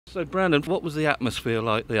So, Brandon, what was the atmosphere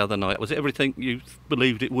like the other night? Was it everything you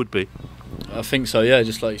believed it would be? I think so, yeah.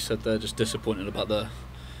 Just like you said, they're just disappointed about the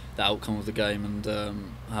outcome of the game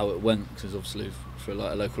and how it went. Because obviously, for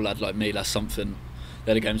like a local lad like me, that's something.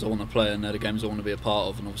 They're the games I want to play, and they're the games I want to be a part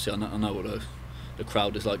of. And obviously, I know what the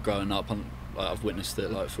crowd is like growing up. I've witnessed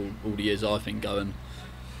it like for all the years I've been going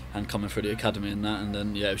and coming through the academy and that. And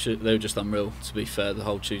then yeah, they were just unreal. To be fair, the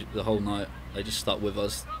whole night they just stuck with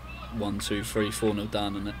us. 1, 2, 3, 4-0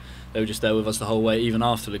 down, and they were just there with us the whole way, even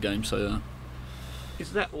after the game. So yeah.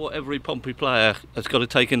 Is that what every Pompey player has got to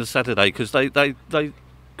take into Saturday? Because they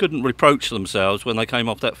couldn't reproach themselves when they came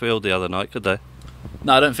off that field the other night, could they?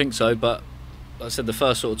 No, I don't think so. But like I said, the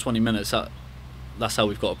first sort of 20 minutes, that's how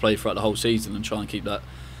we've got to play throughout the whole season and try and keep that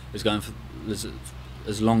going for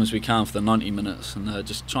as long as we can for the 90 minutes, and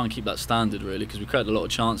just try and keep that standard really, because we created a lot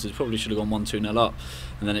of chances. Probably should have gone 1-2-0 up,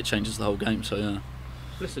 and then it changes the whole game. So yeah.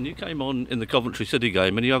 Listen, you came on in the Coventry City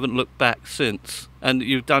game and you haven't looked back since, and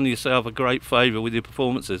you've done yourself a great favour with your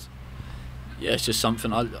performances. Yeah, it's just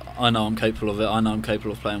something I know I'm capable of it. I know I'm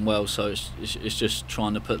capable of playing well, so it's just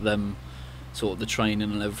trying to put them sort of the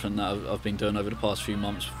training and everything that I've been doing over the past few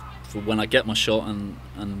months for when I get my shot,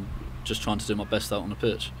 and just trying to do my best out on the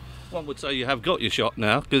pitch. One would say you have got your shot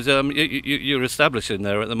now, because you're establishing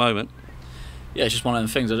there at the moment. Yeah, it's just one of them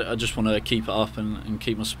things. I just want to keep it up and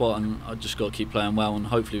keep my spot, and I just got to keep playing well, and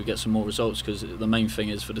hopefully we get some more results, because the main thing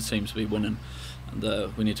is for the team to be winning,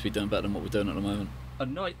 and we need to be doing better than what we're doing at the moment.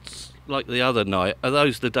 And nights like the other night, are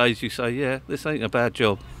those the days you say, yeah, this ain't a bad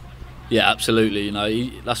job? Yeah, absolutely. You know,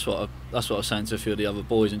 that's what I was saying to a few of the other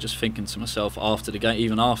boys, and just thinking to myself after the game,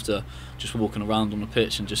 even after just walking around on the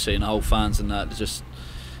pitch and just seeing the whole fans and that, just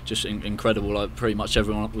incredible. Like pretty much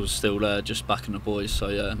everyone was still there, just backing the boys. So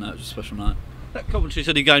yeah, no, it was a special night. That Coventry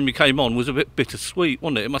City game you came on was a bit bittersweet,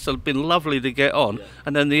 wasn't it? It must have been lovely to get on, yeah.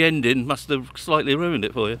 And then the ending must have slightly ruined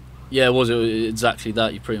it for you. Yeah, it was exactly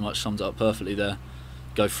that. You pretty much summed it up perfectly there.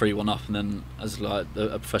 Go 3-1 up, and then as like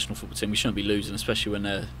a professional football team, we shouldn't be losing, especially when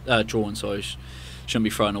they're drawing. So shouldn't be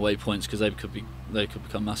throwing away points, because they could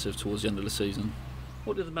become massive towards the end of the season.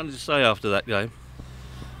 What did the manager say after that game?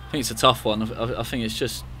 I think it's a tough one. I think it's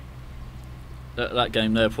just that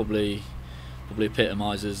game there probably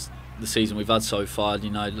epitomises the season we've had so far. You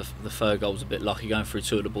know, the third goal was a bit lucky, going through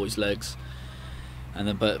two of the boys' legs, and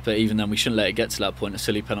then but even then we shouldn't let it get to that point. A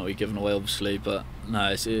silly penalty given away, obviously, but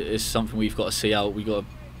no, it's something we've got to see out. We've got to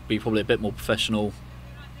be probably a bit more professional.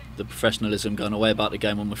 The professionalism going away about the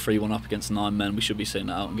game when we're 3-1 up against 9 men, we should be seeing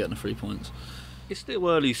that out and getting the 3 points. It's still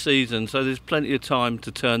early season, so there's plenty of time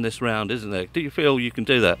to turn this round, isn't there? Do you feel you can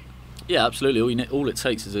do that? Yeah, absolutely. All it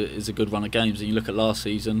takes is a good run of games. And you look at last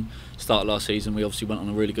season, start of last season, we obviously went on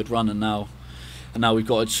a really good run, and now we've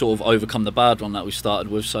got to sort of overcome the bad run that we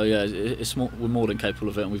started with. So yeah, we're more than capable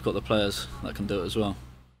of it, and we've got the players that can do it as well.